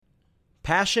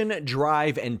Passion,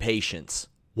 drive, and patience.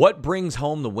 What brings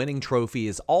home the winning trophy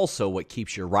is also what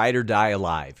keeps your ride or die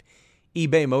alive.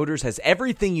 eBay Motors has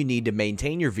everything you need to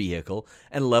maintain your vehicle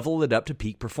and level it up to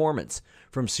peak performance.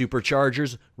 From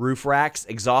superchargers, roof racks,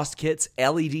 exhaust kits,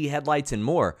 LED headlights, and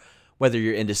more. Whether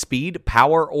you're into speed,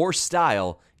 power, or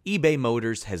style, eBay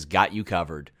Motors has got you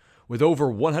covered. With over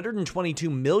 122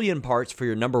 million parts for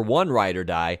your number one ride or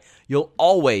die, you'll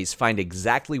always find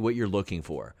exactly what you're looking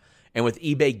for. And with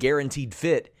eBay Guaranteed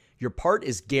Fit, your part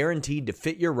is guaranteed to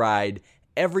fit your ride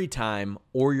every time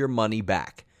or your money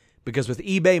back. Because with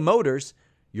eBay Motors,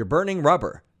 you're burning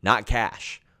rubber, not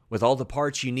cash. With all the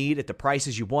parts you need at the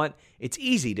prices you want, it's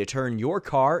easy to turn your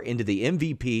car into the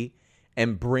MVP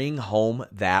and bring home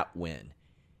that win.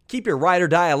 Keep your ride or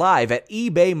die alive at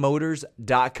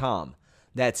ebaymotors.com.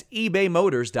 That's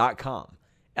ebaymotors.com.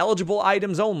 Eligible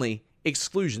items only.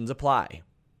 Exclusions apply.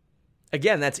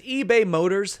 Again, that's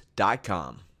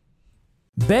ebaymotors.com.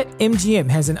 BetMGM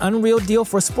has an unreal deal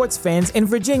for sports fans in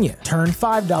Virginia. Turn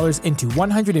 $5 into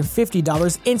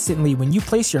 $150 instantly when you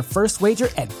place your first wager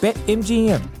at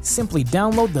BetMGM. Simply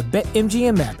download the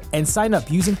BetMGM app and sign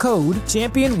up using code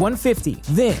Champion150.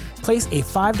 Then, place a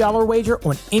 $5 wager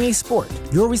on any sport.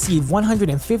 You'll receive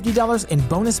 $150 in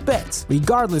bonus bets,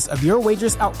 regardless of your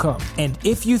wager's outcome. And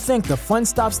if you think the fun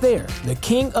stops there, the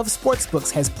King of Sportsbooks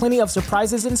has plenty of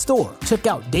surprises in store. Check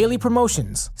out daily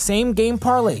promotions, same-game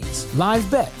parlays, live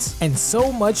bets, and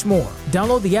so much more.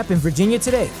 Download the app in Virginia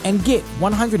today and get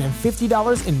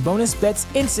 $150 in bonus bets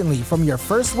instantly from your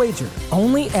first wager.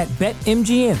 Only at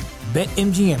BetMGM.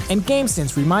 BetMGM and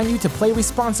GameSense remind you to play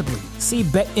responsibly. See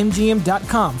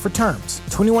BetMGM.com for terms.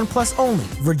 21 plus only.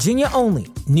 Virginia only.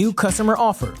 New customer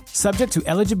offer. Subject to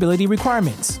eligibility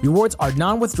requirements. Rewards are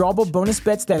non-withdrawable bonus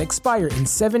bets that expire in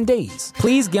 7 days.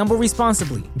 Please gamble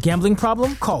responsibly. Gambling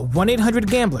problem? Call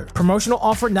 1-800-GAMBLER. Promotional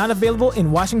offer not available in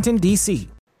Washington, D.C.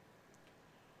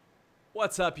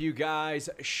 What's up, you guys?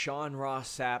 Sean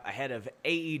Ross Sapp ahead of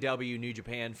AEW New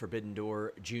Japan Forbidden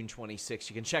Door June 26th.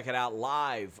 You can check it out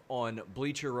live on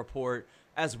Bleacher Report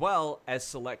as well as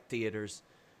select theaters.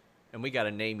 And we got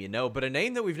a name you know, but a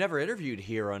name that we've never interviewed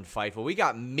here on Fightful. We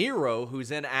got Miro, who's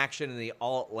in action in the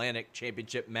All-Atlantic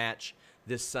Championship match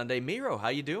this Sunday. Miro, how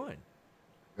you doing?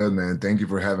 Good, man. Thank you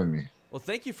for having me. Well,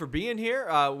 thank you for being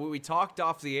here. We talked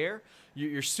off the air.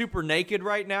 You're super naked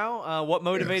right now. What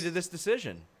motivated this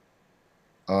decision?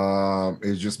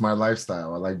 It's just my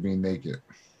lifestyle. I like being naked.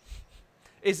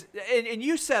 And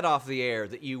you said off the air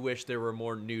that you wish there were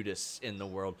more nudists in the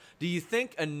world. Do you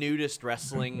think a nudist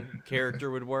wrestling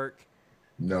character would work?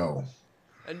 No.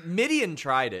 Midian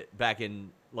tried it back in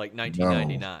like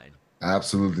 1999. No,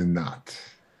 absolutely not.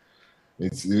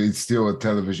 It's still a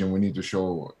television. We need to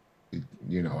show,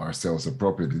 ourselves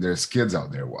appropriately. There's kids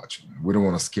out there watching. We don't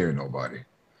want to scare nobody.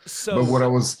 So, but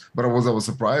I was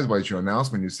surprised by your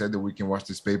announcement. You said that we can watch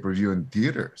this pay-per-view in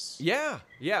theaters. Yeah.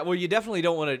 Well, you definitely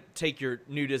don't want to take your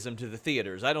nudism to the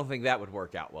theaters. I don't think that would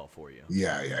work out well for you.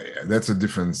 Yeah. That's a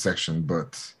different section,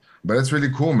 but it's really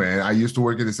cool, man. I used to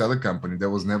work at this other company that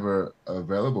was never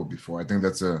available before. I think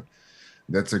that's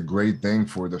a great thing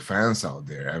for the fans out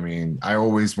there. I mean, I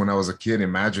always, when I was a kid,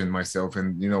 imagined myself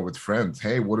and with friends,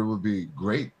 hey, what it would be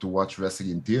great to watch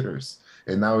wrestling in theaters.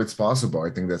 And now it's possible.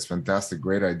 I think that's fantastic.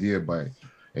 Great idea by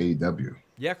AEW.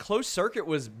 Yeah, closed circuit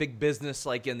was big business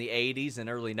like in the 80s and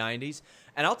early 90s.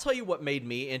 And I'll tell you what made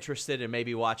me interested in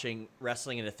maybe watching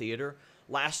wrestling in a theater.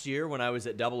 Last year when I was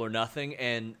at Double or Nothing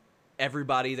and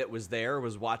everybody that was there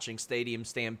was watching Stadium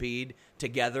Stampede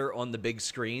together on the big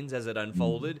screens as it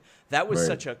unfolded. That was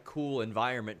such a cool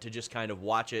environment to just kind of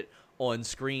watch it on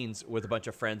screens with a bunch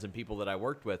of friends and people that I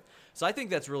worked with. So I think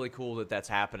that's really cool that that's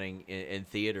happening in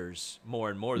theaters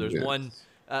more and more. There's one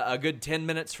a good 10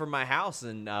 minutes from my house,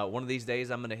 and one of these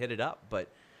days I'm going to hit it up. But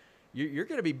you're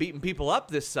going to be beating people up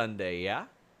this Sunday, yeah?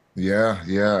 Yeah.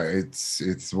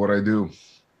 It's what I do.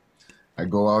 I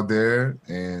go out there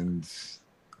and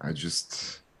I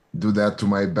just do that to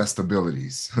my best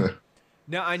abilities.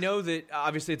 Now, I know that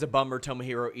obviously it's a bummer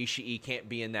Tomohiro Ishii can't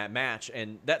be in that match,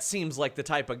 and that seems like the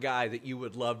type of guy that you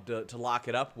would love to lock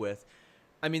it up with.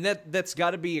 I mean, that's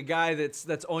got to be a guy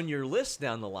that's on your list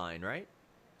down the line, right?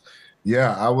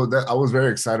 Yeah, I was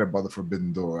very excited about the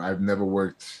Forbidden Door.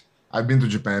 I've been to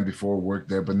Japan before, worked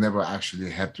there, but never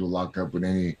actually had to lock up with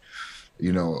any,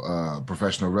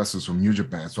 professional wrestlers from New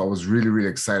Japan. So I was really, really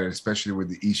excited, especially with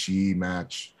the Ishii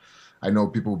match. I know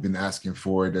people have been asking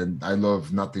for it, and I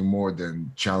love nothing more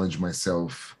than challenge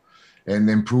myself and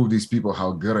then prove these people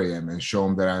how good I am and show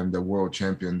them that I'm the world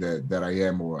champion that I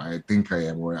am, or I think I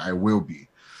am, or I will be.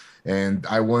 And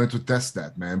I wanted to test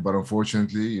that, man. But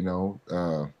unfortunately,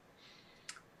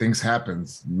 things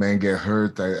happens. Man get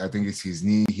hurt. I think it's his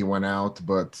knee. He went out,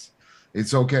 but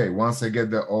it's okay. Once I get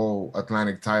the All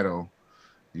Atlantic title,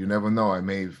 you never know. I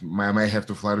may have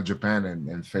to fly to Japan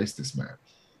and face this man.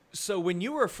 So when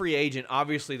you were a free agent,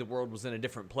 obviously the world was in a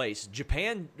different place.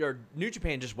 Japan or New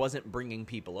Japan just wasn't bringing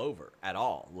people over at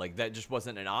all. Like that just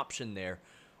wasn't an option there.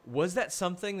 Was that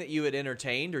something that you had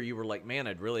entertained, or you were like, man,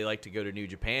 I'd really like to go to New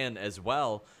Japan as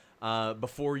well,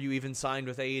 before you even signed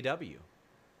with AEW?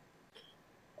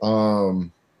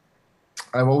 Um,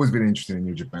 I've always been interested in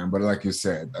New Japan, but like you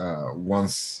said,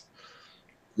 once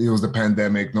it was the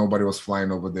pandemic, nobody was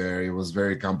flying over there. It was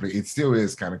very complicated. It still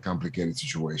is kind of complicated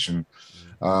situation.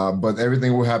 But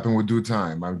everything will happen with due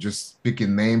time. I'm just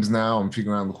picking names now. I'm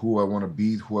figuring out who I want to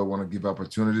beat, who I want to give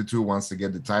opportunity to once I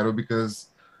get the title. Because,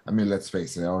 I mean, let's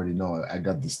face it, I already know I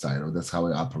got this title. That's how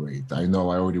I operate. I know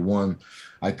I already won.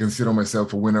 I consider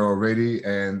myself a winner already,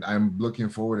 and I'm looking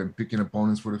forward and picking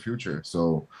opponents for the future.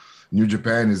 So New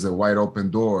Japan is a wide open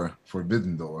door,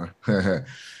 forbidden door,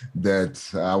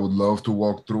 that I would love to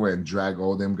walk through and drag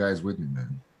all them guys with me,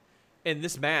 man. And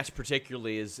this match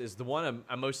particularly is the one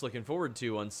I'm most looking forward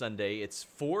to on Sunday. It's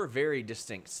four very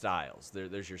distinct styles.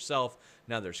 There's yourself.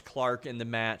 Now there's Clark in the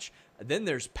match. Then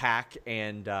there's Pac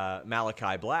and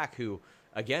Malachi Black, who,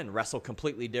 again, wrestle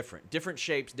completely different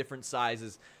shapes, different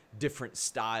sizes, different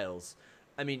styles.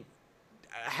 I mean,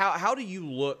 how do you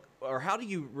look, or how do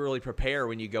you really prepare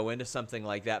when you go into something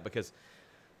like that? Because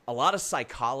a lot of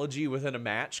psychology within a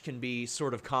match can be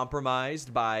sort of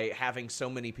compromised by having so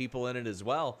many people in it as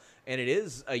well. And it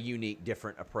is a unique,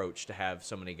 different approach to have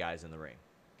so many guys in the ring.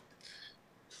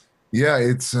 Yeah,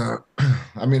 it's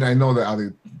I mean, I know the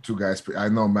other two guys. I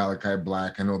know Malachi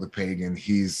Black. I know the Pagan.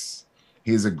 He's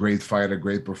a great fighter,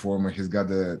 great performer. He's got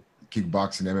the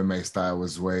kickboxing MMA style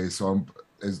as well. So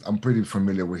I'm pretty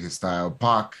familiar with his style.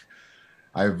 Pac,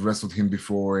 I've wrestled him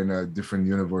before in a different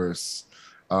universe.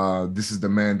 This is the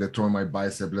man that tore my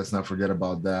bicep. Let's not forget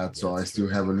about that. So I still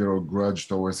have a little grudge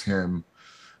towards him.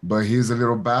 But he's a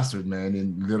little bastard, man,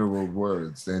 in literal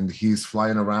words. And he's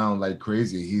flying around like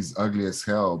crazy. He's ugly as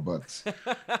hell, but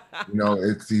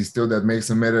he's still that makes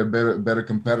him a better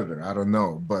competitor. I don't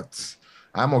know, but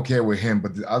I'm okay with him.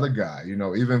 But the other guy,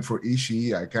 even for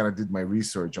Ishii, I kind of did my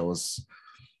research.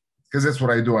 Because that's what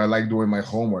I do. I like doing my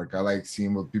homework. I like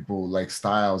seeing what people like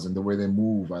styles and the way they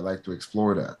move. I like to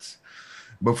explore that.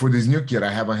 But for this new kid,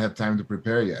 I haven't had time to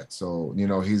prepare yet. So,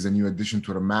 he's a new addition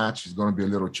to the match. It's going to be a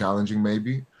little challenging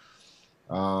maybe.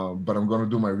 But I'm going to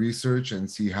do my research and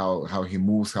see how he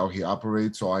moves, how he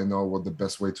operates, so I know what the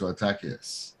best way to attack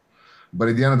is. But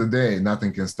at the end of the day,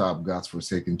 nothing can stop God's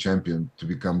forsaken champion to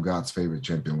become God's favorite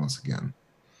champion once again.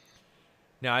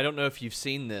 Now, I don't know if you've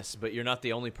seen this, but you're not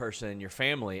the only person in your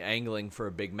family angling for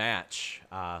a big match.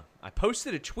 I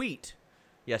posted a tweet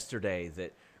yesterday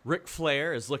that Ric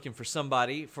Flair is looking for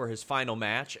somebody for his final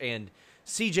match, and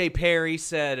CJ Perry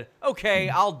said, okay,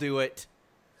 I'll do it.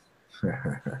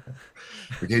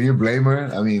 Can you blame her?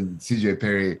 I mean, CJ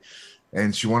Perry,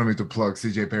 and she wanted me to plug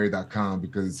cjperry.com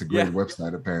because it's a great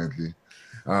website, apparently,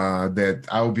 that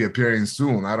I will be appearing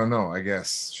soon. I don't know. I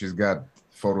guess she's got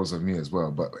photos of me as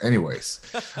well. But anyways,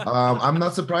 I'm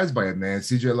not surprised by it, man.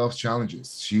 CJ loves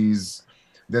challenges.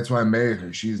 That's why I married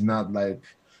her. She's not like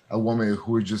a woman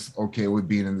who is just okay with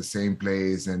being in the same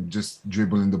place and just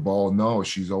dribbling the ball. No,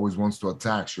 she's always wants to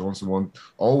attack. She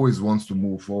always wants to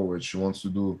move forward. She wants to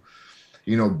do,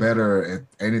 better at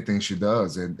anything she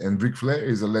does. And Ric Flair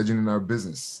is a legend in our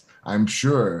business. I'm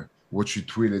sure what she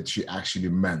tweeted, she actually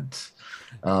meant.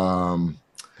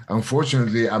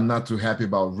 Unfortunately, I'm not too happy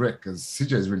about Rick because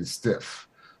CJ is really stiff.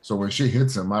 So when she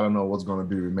hits him, I don't know what's going to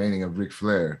be remaining of Ric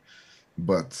Flair.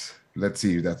 But let's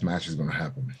see if that match is going to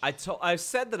happen. I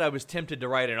said that I was tempted to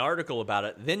write an article about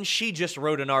it. Then she just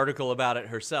wrote an article about it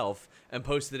herself and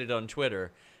posted it on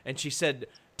Twitter. And she said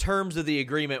terms of the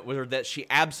agreement were that she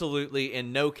absolutely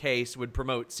in no case would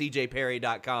promote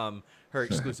cjperry.com, her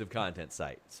exclusive content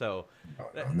site. So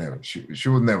no, never. She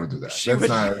would never do that. She would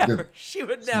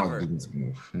never.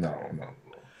 No.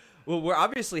 Well, we're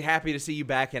obviously happy to see you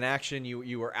back in action.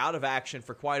 You were out of action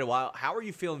for quite a while. How are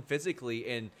you feeling physically,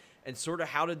 and sort of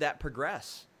how did that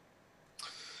progress?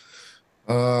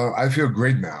 I feel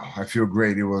great now. I feel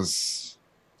great. It was,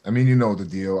 the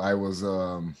deal. I was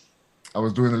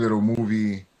doing a little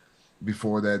movie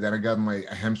before that. Then I got my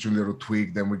hamstring little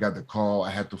tweak. Then we got the call. I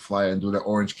had to fly and do the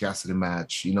Orange Cassidy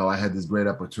match. I had this great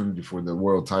opportunity for the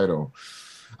world title.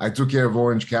 I took care of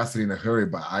Orange Cassidy in a hurry,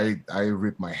 but I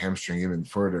ripped my hamstring even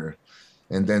further.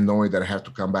 And then knowing that I have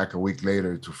to come back a week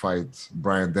later to fight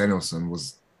Bryan Danielson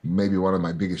was maybe one of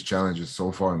my biggest challenges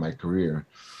so far in my career.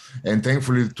 And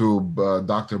thankfully to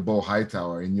Dr. Bo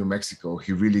Hightower in New Mexico,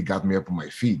 he really got me up on my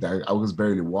feet. I was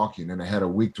barely walking, and I had a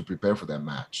week to prepare for that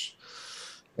match.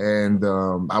 And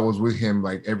I was with him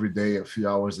like every day, a few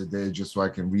hours a day, just so I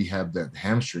can rehab that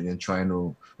hamstring and trying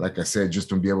to, like I said, just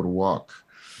to be able to walk.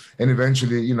 And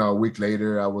eventually, a week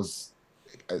later,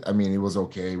 I mean, it was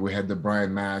okay. We had the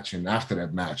Bryan match, and after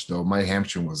that match, though, my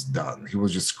hamstring was done. He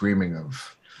was just screaming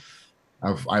of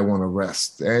I want to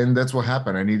rest, and that's what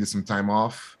happened. I needed some time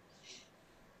off.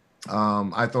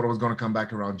 I thought I was going to come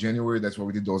back around January. That's why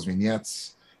we did those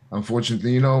vignettes.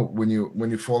 Unfortunately, when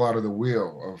you fall out of the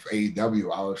wheel of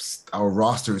AEW, our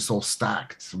roster is so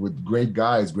stacked with great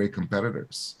guys, great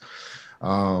competitors.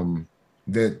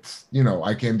 That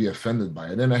I can't be offended by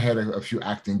it. Then I had a few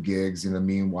acting gigs in the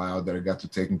meanwhile that I got to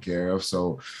taken care of.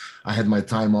 So I had my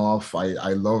time off.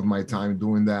 I loved my time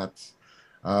doing that.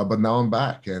 But now I'm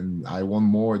back, and I want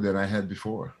more than I had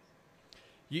before.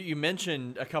 You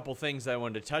mentioned a couple things that I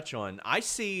wanted to touch on. I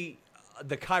see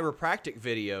the chiropractic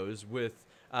videos with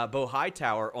Bo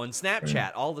Hightower on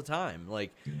Snapchat all the time.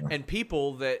 And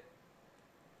people that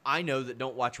I know that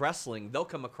don't watch wrestling, they'll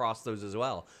come across those as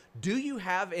well. Do you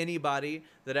have anybody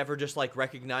that ever just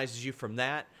recognizes you from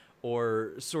that,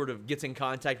 or sort of gets in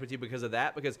contact with you because of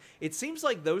that? Because it seems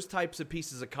like those types of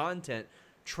pieces of content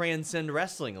transcend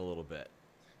wrestling a little bit.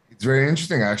 It's very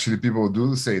interesting, actually. People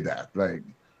do say that, like,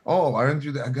 "Oh, aren't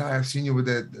you that guy? I've seen you with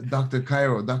that Dr.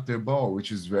 Cairo, Dr. Bo,"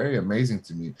 which is very amazing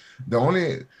to me.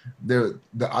 The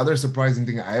other surprising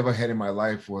thing I ever had in my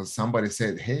life was somebody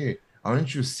said, "Hey,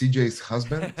 aren't you CJ's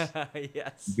husband?"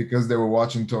 Yes. Because they were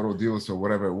watching Total Deals or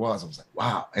whatever it was. I was like,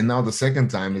 wow. And now the second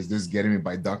time is this getting me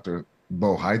by Dr.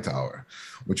 Bo Hightower,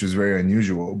 which is very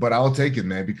unusual. But I'll take it,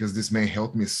 man, because this man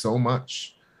helped me so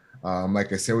much.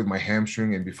 Like I said, with my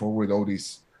hamstring, and before with all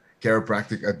these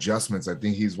chiropractic adjustments, I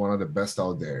think he's one of the best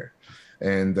out there.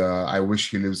 And I wish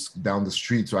he lives down the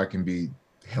street so I can be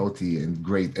healthy and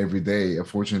great every day.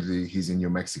 Unfortunately, he's in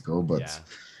New Mexico, but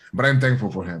I'm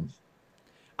thankful for him.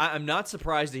 I'm not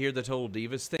surprised to hear the Total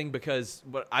Divas thing, because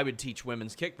I would teach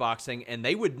women's kickboxing, and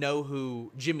they would know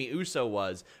who Jimmy Uso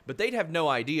was, but they'd have no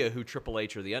idea who Triple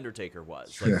H or The Undertaker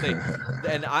was.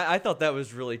 And I thought that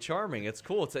was really charming. It's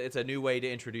cool. It's a new way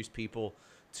to introduce people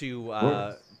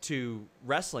to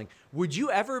wrestling. Would you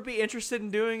ever be interested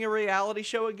in doing a reality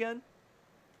show again?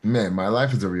 Man, my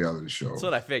life is a reality show. That's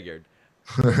what I figured.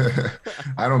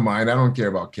 I don't mind. I don't care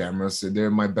about cameras.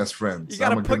 They're my best friends. You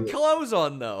got to put clothes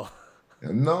on, though.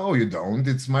 No, you don't.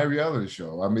 It's my reality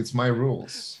show. I mean, it's my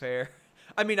rules. Fair.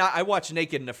 I mean, I watch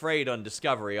Naked and Afraid on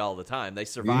Discovery all the time. They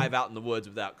survive out in the woods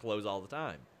without clothes all the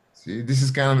time. See, this is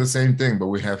kind of the same thing, but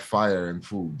we have fire and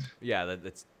food. Yeah,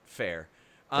 that's fair.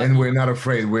 And we're not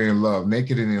afraid. We're in love.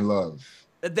 Naked and in love.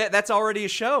 That's already a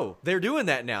show. They're doing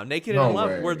that now. Naked and in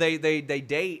Love, where they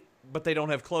date, but they don't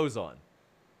have clothes on.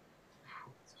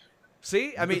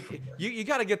 See? I mean, you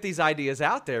got to get these ideas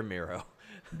out there, Miro.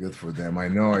 Good for them. I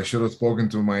know. I should have spoken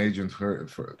to my agent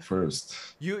first.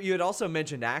 You had also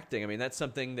mentioned acting. I mean, that's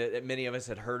something that many of us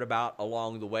had heard about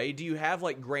along the way. Do you have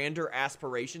grander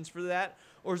aspirations for that?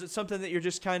 Or is it something that you're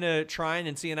just kind of trying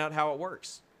and seeing out how it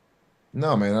works?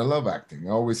 No, man, I love acting.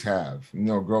 I always have.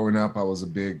 Growing up, I was a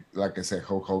big, like I said,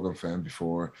 Hulk Hogan fan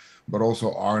before, but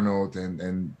also Arnold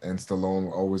and Stallone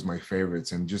were always my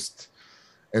favorites. And just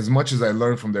as much as I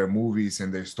learned from their movies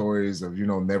and their stories of,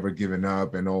 never giving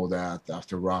up and all that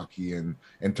after Rocky and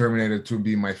Terminator 2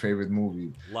 being my favorite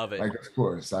movie. Love it. Of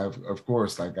course, I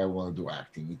want to do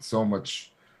acting. It's so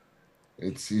much.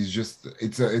 It's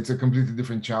a completely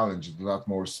different challenge. It's a lot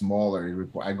more smaller.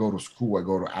 I go to school. I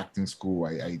go to acting school.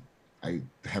 I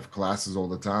have classes all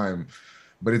the time,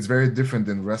 but it's very different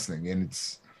than wrestling.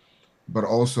 But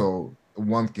also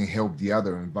one can help the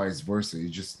other and vice versa.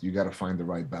 You got to find the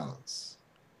right balance.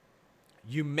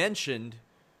 You mentioned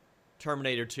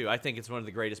Terminator 2. I think it's one of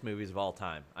the greatest movies of all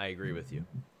time. I agree with you.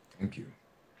 Thank you.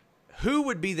 Who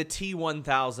would be the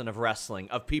T-1000 of wrestling,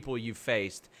 of people you've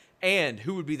faced, and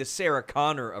who would be the Sarah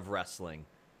Connor of wrestling,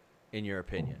 in your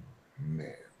opinion? Oh,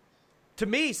 man. To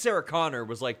me, Sarah Connor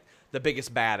was the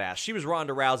biggest badass. She was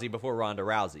Ronda Rousey before Ronda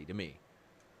Rousey, to me.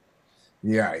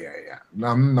 Yeah.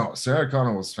 No, Sarah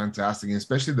Connor was fantastic, and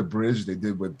especially the bridge they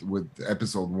did with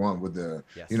episode 1 with the,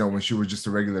 when she was just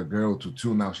a regular girl to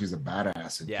 2, now she's a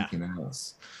badass and kicking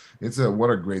ass.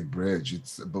 What a great bridge.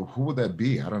 But who would that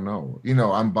be? I don't know.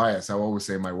 I'm biased. I always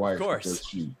say my wife, of course,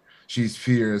 because she's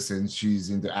fierce and she's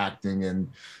into acting, and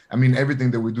I mean everything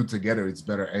that we do together, it's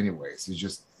better anyways. It's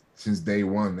just since day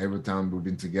one, every time we've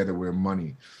been together, we're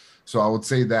money. So I would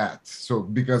say that. So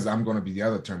because I'm going to be the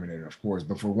other Terminator, of course.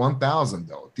 But for 1000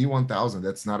 though, T1000,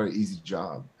 that's not an easy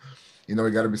job. You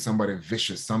got to be somebody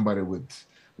vicious, somebody with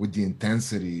with the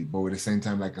intensity, but at the same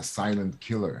time like a silent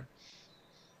killer.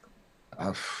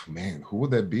 Man, who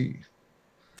would that be?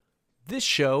 This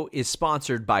show is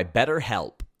sponsored by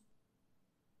BetterHelp.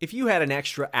 If you had an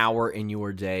extra hour in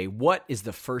your day, what is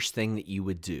the first thing that you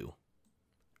would do?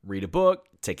 Read a book,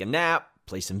 take a nap,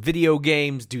 play some video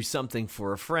games, do something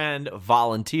for a friend,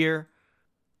 volunteer.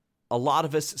 A lot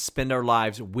of us spend our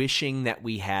lives wishing that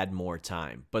we had more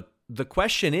time. But the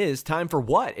question is, time for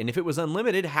what? And if it was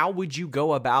unlimited, how would you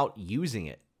go about using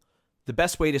it? The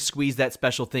best way to squeeze that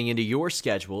special thing into your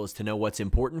schedule is to know what's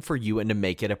important for you and to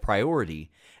make it a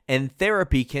priority. And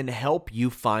therapy can help you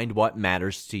find what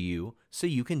matters to you so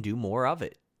you can do more of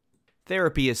it.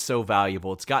 Therapy is so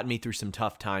valuable. It's gotten me through some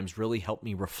tough times, really helped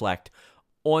me reflect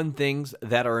on things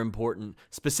that are important,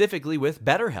 specifically with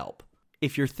BetterHelp.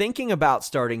 If you're thinking about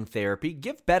starting therapy,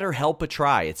 give BetterHelp a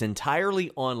try. It's entirely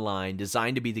online,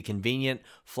 designed to be the convenient,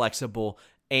 flexible,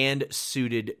 and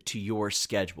suited to your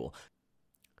schedule.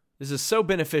 This is so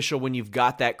beneficial when you've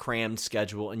got that crammed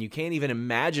schedule and you can't even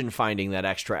imagine finding that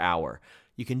extra hour.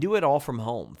 You can do it all from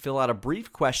home. Fill out a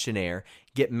brief questionnaire,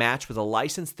 get matched with a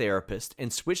licensed therapist,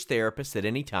 and switch therapists at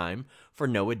any time for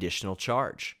no additional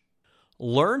charge.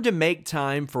 Learn to make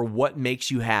time for what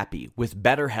makes you happy with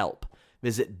BetterHelp.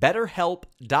 Visit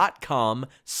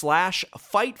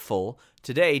betterhelp.com/Fightful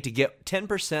today to get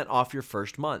 10% off your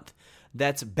first month.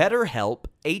 That's BetterHelp,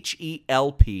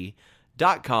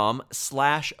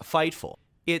 HELP.com/Fightful.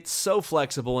 It's so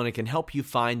flexible and it can help you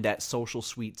find that social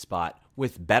sweet spot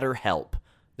with BetterHelp.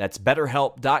 That's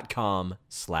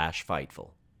betterhelp.com/Fightful.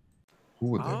 Who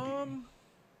would that be?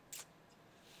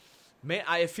 Man,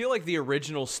 I feel like the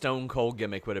original Stone Cold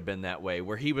gimmick would have been that way,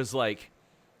 where he was like,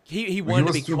 he wanted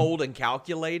to be cold and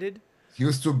calculated. He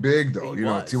was too big, though. He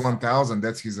was. T1000,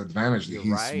 that's his advantage. You're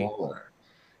He's right. smaller.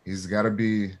 He's got to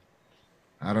be,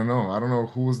 I don't know. I don't know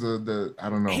who's I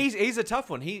don't know. He's a tough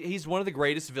one. He's one of the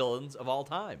greatest villains of all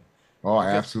time. Oh,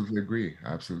 I absolutely agree.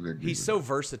 Absolutely agree. He's so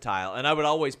versatile, and I would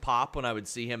always pop when I would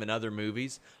see him in other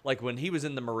movies. Like when he was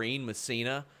in The Marine with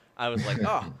Cena, I was like,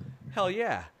 oh, hell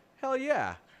yeah. Hell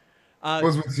yeah. He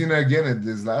was with Cena again in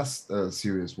his last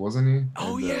series, wasn't he?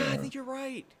 Oh, yeah, I think you're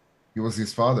right. He was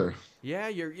his father.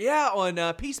 Yeah,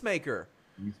 on Peacemaker.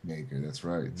 Peacemaker, that's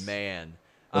right. Man.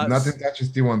 But nothing touches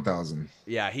T1000.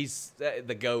 Yeah, he's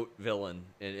the GOAT villain,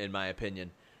 in my opinion.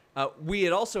 We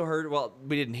had also heard, well,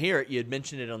 we didn't hear it. You had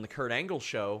mentioned it on the Kurt Angle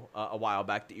show a while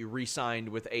back that you re-signed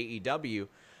with AEW.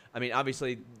 I mean,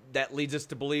 obviously, that leads us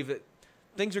to believe that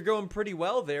things are going pretty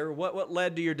well there. What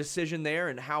led to your decision there,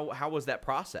 and how was that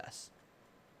process?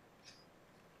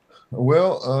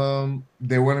 Well,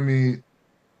 they wanted me,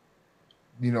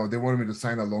 they wanted me to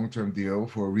sign a long-term deal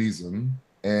for a reason,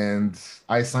 and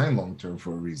I signed long-term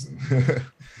for a reason.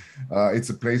 It's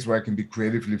a place where I can be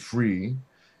creatively free,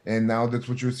 and now that's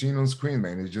what you're seeing on screen,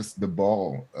 man. It's just the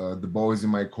ball. The ball is in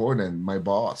my court, and my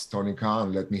boss, Tony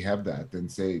Khan, let me have that and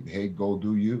say, hey, go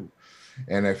do you.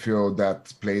 And I feel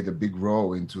that played a big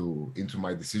role into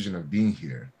my decision of being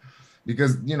here.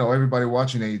 Because, everybody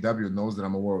watching AEW knows that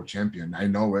I'm a world champion. I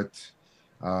know it.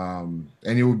 And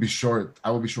I will be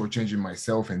shortchanging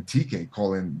myself and TK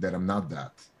calling that I'm not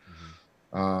that.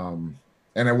 Mm-hmm.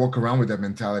 And I walk around with that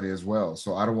mentality as well.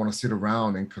 So I don't want to sit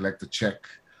around and collect a check.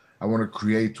 I want to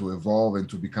create, to evolve, and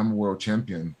to become a world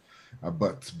champion.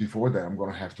 But before that, I'm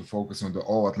going to have to focus on the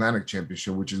All-Atlantic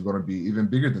Championship, which is going to be even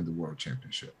bigger than the World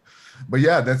Championship. But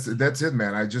yeah, that's it,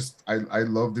 man. I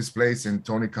love this place, and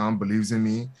Tony Khan believes in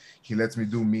me. He lets me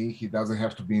do me. He doesn't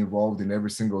have to be involved in every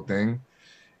single thing.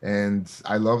 And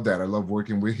I love that. I love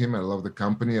working with him. I love the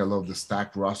company. I love the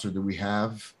stacked roster that we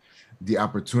have. The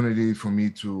opportunity for me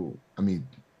to,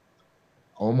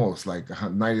 almost like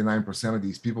 99% of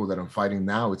these people that I'm fighting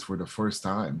now, it's for the first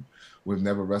time. We've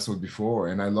never wrestled before.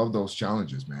 And I love those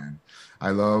challenges, man. I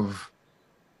love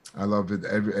it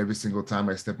every single time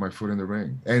I step my foot in the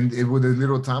ring. And with the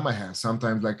little time I have,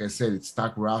 sometimes, like I said, it's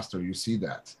stock roster. You see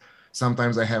that.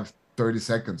 Sometimes I have 30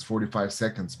 seconds, 45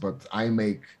 seconds, but I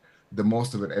make the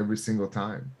most of it every single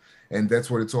time. And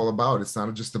that's what it's all about. It's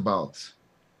not just about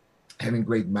having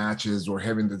great matches or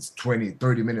having this 20,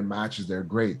 30-minute matches. They're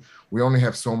great. We only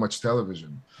have so much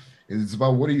television. It's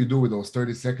about what do you do with those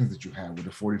 30 seconds that you have, with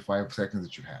the 45 seconds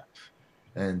that you have.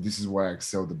 And this is where I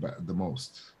excel the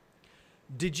most.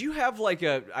 Did you have like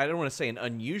I don't want to say an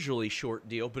unusually short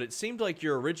deal, but it seemed like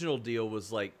your original deal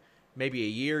was like maybe a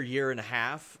year and a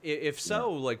half. If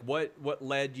so, like what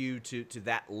led you to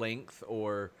that length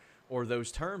or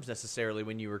those terms necessarily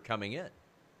when you were coming in?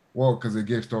 Well, because they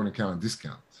gave Tony Khan a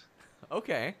discount.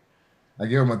 Okay. I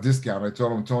gave him a discount. I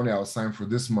told him, Tony, I'll sign for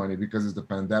this money because it's the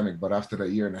pandemic, but after that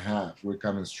year and a half, we're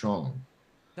coming strong.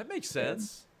 That makes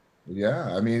sense.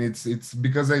 Yeah, I mean it's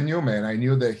because I knew, man. I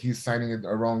knew that he's signing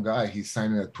a wrong guy. He's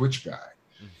signing a Twitch guy.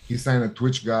 He's signing a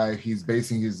Twitch guy. He's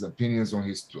basing his opinions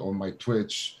on my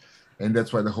Twitch, and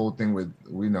that's why the whole thing with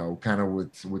kind of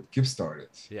with Kip started.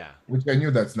 Yeah. Which I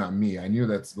knew that's not me. I knew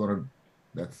that's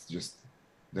just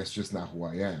that's just not who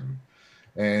I am.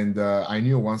 And I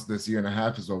knew once this year and a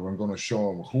half is over, I'm going to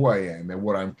show him who I am and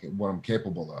what I'm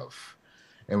capable of,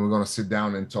 and we're going to sit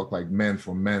down and talk like men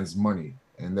for men's money,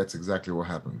 and that's exactly what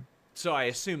happened. So I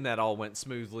assume that all went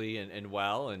smoothly and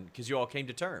well, and because you all came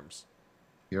to terms.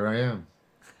 Here I am.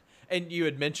 And you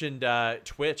had mentioned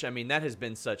Twitch. I mean, that has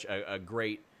been such a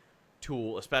great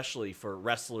tool, especially for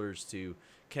wrestlers to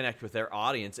connect with their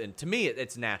audience. And to me,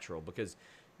 it's natural because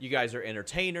you guys are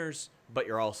entertainers, but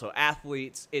you're also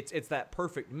athletes. It's that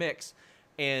perfect mix.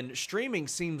 And streaming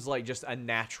seems like just a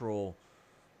natural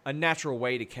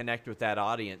way to connect with that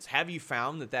audience. Have you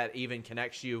found that even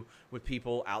connects you with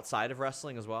people outside of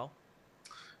wrestling as well?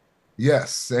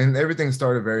 Yes, and everything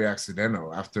started very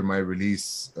accidental after my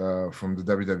release from the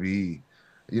WWE.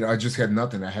 I just had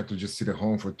nothing. I had to just sit at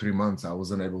home for 3 months. I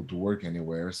wasn't able to work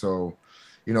anywhere. So,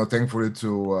 thankfully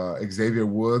to Xavier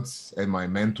Woods and my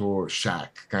mentor Shaq,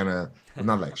 kind of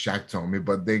not like Shaq told me,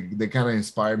 but they kind of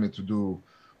inspired me to do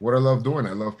what I love doing.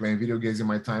 I love playing video games in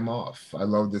my time off. I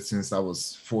loved it since I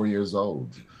was 4 years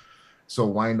old. So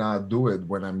why not do it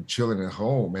when I'm chilling at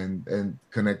home and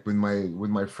connect with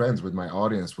my friends, with my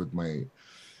audience, with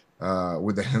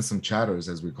the handsome chatters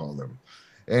as we call them.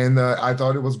 And I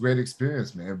thought it was a great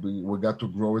experience, man. We got to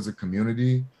grow as a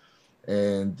community.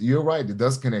 And you're right, it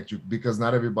does connect you because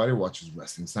not everybody watches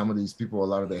wrestling. Some of these people, a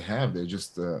lot of they're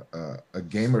just a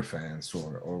gamer fans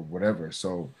or whatever.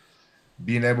 So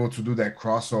being able to do that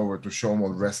crossover to show them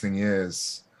what wrestling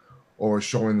is, or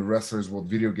showing the wrestlers what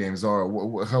video games are,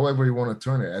 however you want to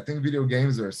turn it. I think video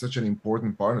games are such an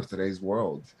important part of today's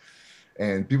world,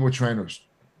 and people trying to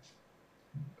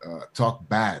talk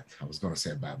bad. I was going to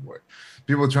say a bad word.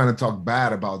 People trying to talk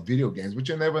bad about video games,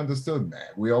 which I never understood, man.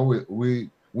 We all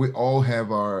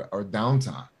have our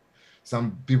downtime.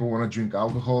 Some people want to drink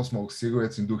alcohol, smoke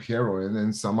cigarettes, and do heroin,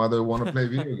 and some other want to play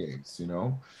video games.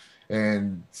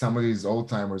 And some of these old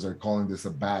timers are calling this a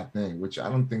bad thing, which I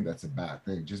don't think that's a bad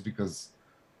thing. Just because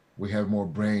we have more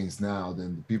brains now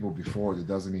than the people before, that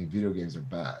doesn't mean video games are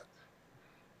bad.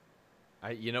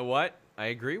 You know what? I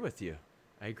agree with you.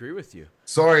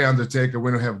 Sorry, Undertaker, we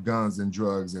don't have guns and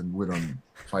drugs, and we don't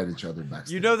fight each other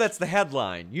backstage. That's the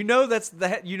headline. That's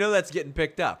getting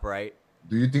picked up, right?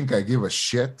 Do you think I give a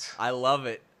shit? I love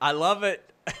it.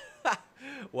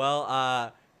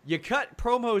 Well, you cut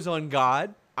promos on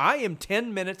God. I am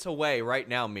 10 minutes away right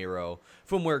now, Miro,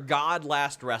 from where God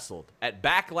last wrestled at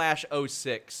Backlash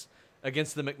 06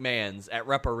 against the McMahons at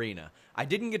Rep Arena. I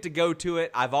didn't get to go to it.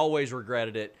 I've always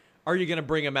regretted it. Are you going to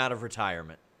bring him out of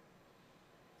retirement?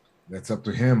 That's up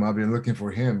to him. I've been looking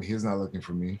for him. He's not looking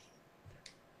for me.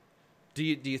 Do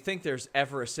you think there's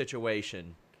ever a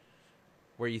situation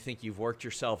where you think you've worked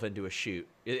yourself into a shoot?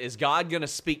 Is God going to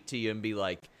speak to you and be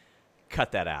like,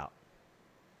 cut that out?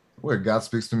 Well, God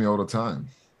speaks to me all the time.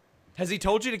 Has he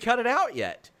told you to cut it out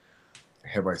yet?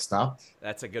 Have I stopped?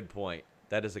 That's a good point.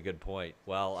 That is a good point.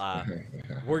 Well,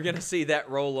 we're going to see that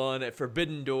roll on at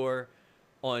Forbidden Door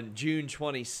on June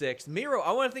 26th. Miro,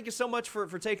 I want to thank you so much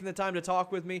for taking the time to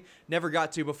talk with me. Never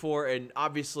got to before, and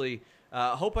obviously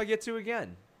hope I get to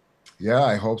again. Yeah,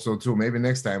 I hope so too. Maybe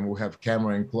next time we'll have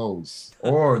camera and clothes,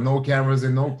 or no cameras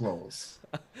and no clothes.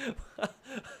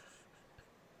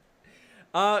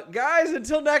 Guys,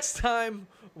 until next time,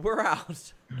 we're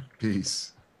out.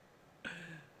 Peace.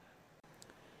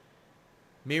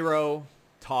 Miro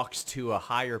talks to a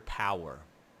higher power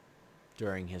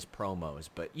during his promos,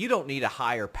 but you don't need a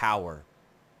higher power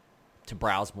to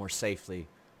browse more safely,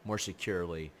 more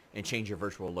securely, and change your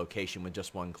virtual location with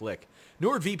just one click.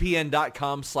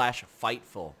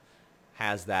 NordVPN.com/Fightful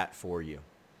has that for you.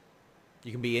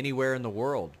 You can be anywhere in the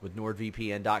world with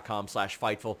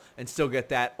NordVPN.com/Fightful and still get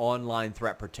that online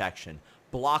threat protection.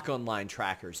 Block online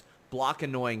trackers, block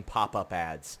annoying pop-up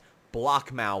ads,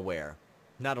 block malware.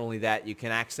 Not only that, you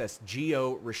can access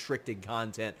geo-restricted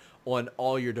content on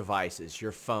all your devices,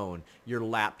 your phone, your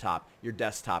laptop, your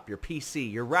desktop, your PC,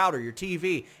 your router, your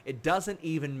TV. It doesn't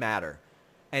even matter.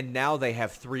 And now they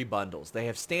have 3 bundles. They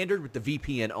have standard with the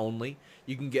VPN only.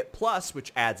 You can get Plus,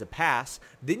 which adds a pass.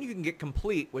 Then you can get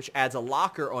Complete, which adds a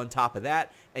locker on top of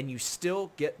that. And you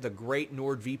still get the great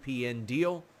NordVPN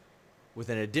deal with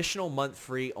an additional month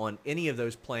free on any of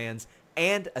those plans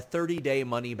and a 30-day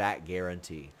money-back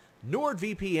guarantee.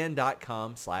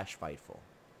 NordVPN.com/Fightful.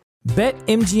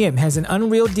 BetMGM has an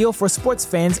unreal deal for sports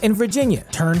fans in Virginia.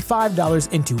 Turn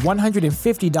 $5 into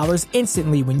 $150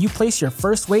 instantly when you place your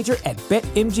first wager at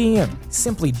BetMGM.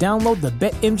 Simply download the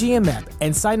BetMGM app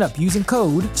and sign up using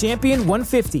code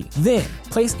Champion150. Then,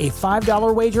 place a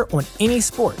 $5 wager on any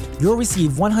sport. You'll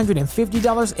receive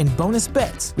 $150 in bonus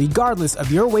bets, regardless of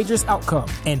your wager's outcome.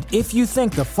 And if you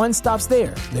think the fun stops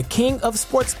there, the king of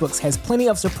sportsbooks has plenty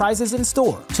of surprises in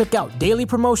store. Check out daily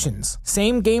promotions,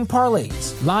 same-game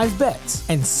parlays, live bets,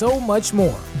 and so much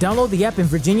more. Download the app in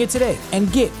Virginia today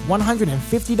and get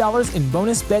 $150 in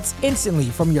bonus bets instantly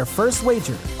from your first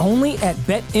wager. Only at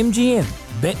BetMGM.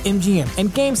 BetMGM and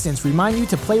GameSense remind you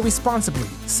to play responsibly.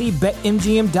 See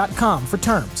BetMGM.com for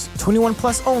terms. 21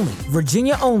 plus only.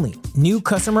 Virginia only. New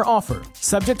customer offer.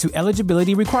 Subject to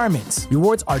eligibility requirements.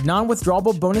 Rewards are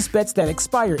non-withdrawable bonus bets that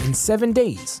expire in 7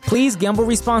 days. Please gamble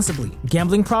responsibly.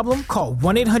 Gambling problem? Call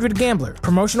 1-800-GAMBLER.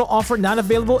 Promotional offer not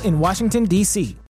available in Washington, D.C.